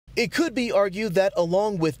It could be argued that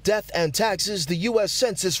along with death and taxes, the U.S.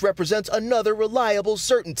 Census represents another reliable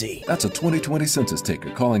certainty. That's a 2020 census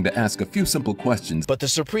taker calling to ask a few simple questions. But the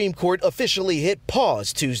Supreme Court officially hit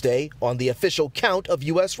pause Tuesday on the official count of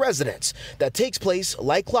U.S. residents that takes place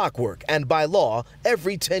like clockwork and by law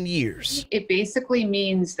every 10 years. It basically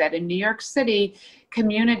means that in New York City,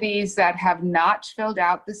 communities that have not filled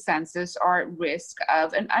out the census are at risk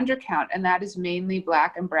of an undercount, and that is mainly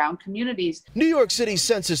Black and brown communities. New York City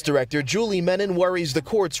Census Director Julie Menon worries the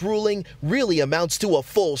court's ruling really amounts to a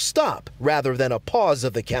full stop rather than a pause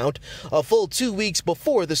of the count, a full 2 weeks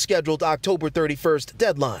before the scheduled October 31st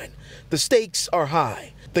deadline. The stakes are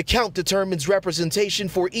high. The count determines representation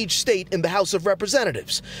for each state in the House of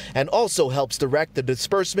Representatives and also helps direct the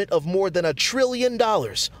disbursement of more than $1 trillion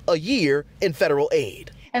a year in federal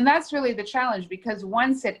aid. And that's really the challenge, because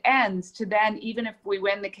once it ends, to then, even if we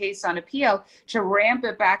win the case on appeal, to ramp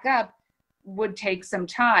it back up would take some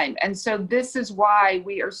time. And so this is why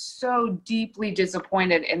we are so deeply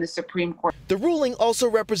disappointed in the Supreme Court. The ruling also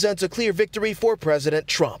represents a clear victory for President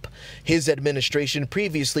Trump. His administration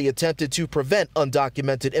previously attempted to prevent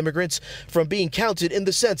undocumented immigrants from being counted in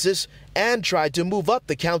the census and tried to move up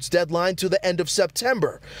the count's deadline to the end of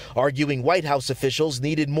September, arguing White House officials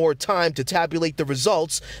needed more time to tabulate the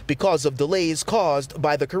results because of delays caused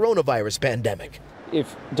by the coronavirus pandemic.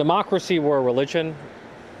 If democracy were a religion,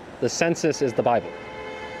 the census is the Bible,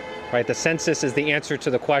 right? The census is the answer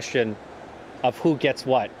to the question of who gets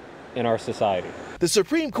what in our society. The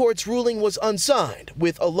Supreme Court's ruling was unsigned,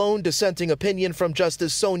 with a lone dissenting opinion from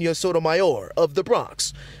Justice Sonia Sotomayor of the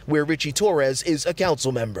Bronx, where Richie Torres is a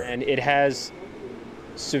council member. And it has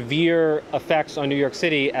severe effects on New York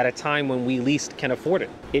City at a time when we least can afford it.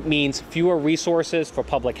 It means fewer resources for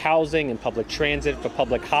public housing and public transit, for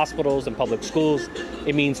public hospitals and public schools.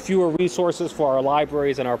 It means fewer resources for our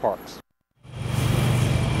libraries and our parks.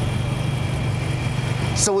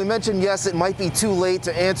 So we mentioned, yes, it might be too late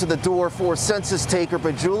to answer the door for census taker,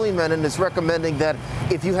 but Julie Menon is recommending that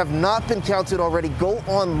if you have not been counted already, go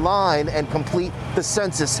online and complete the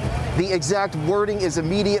census. The exact wording is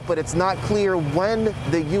immediate, but it's not clear when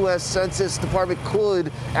the U.S. Census Department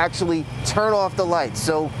could actually turn off the lights.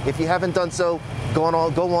 So if you haven't done so, go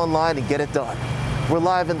online and get it done. We're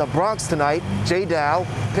live in the Bronx tonight. Jay Dow,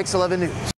 Pix 11 News.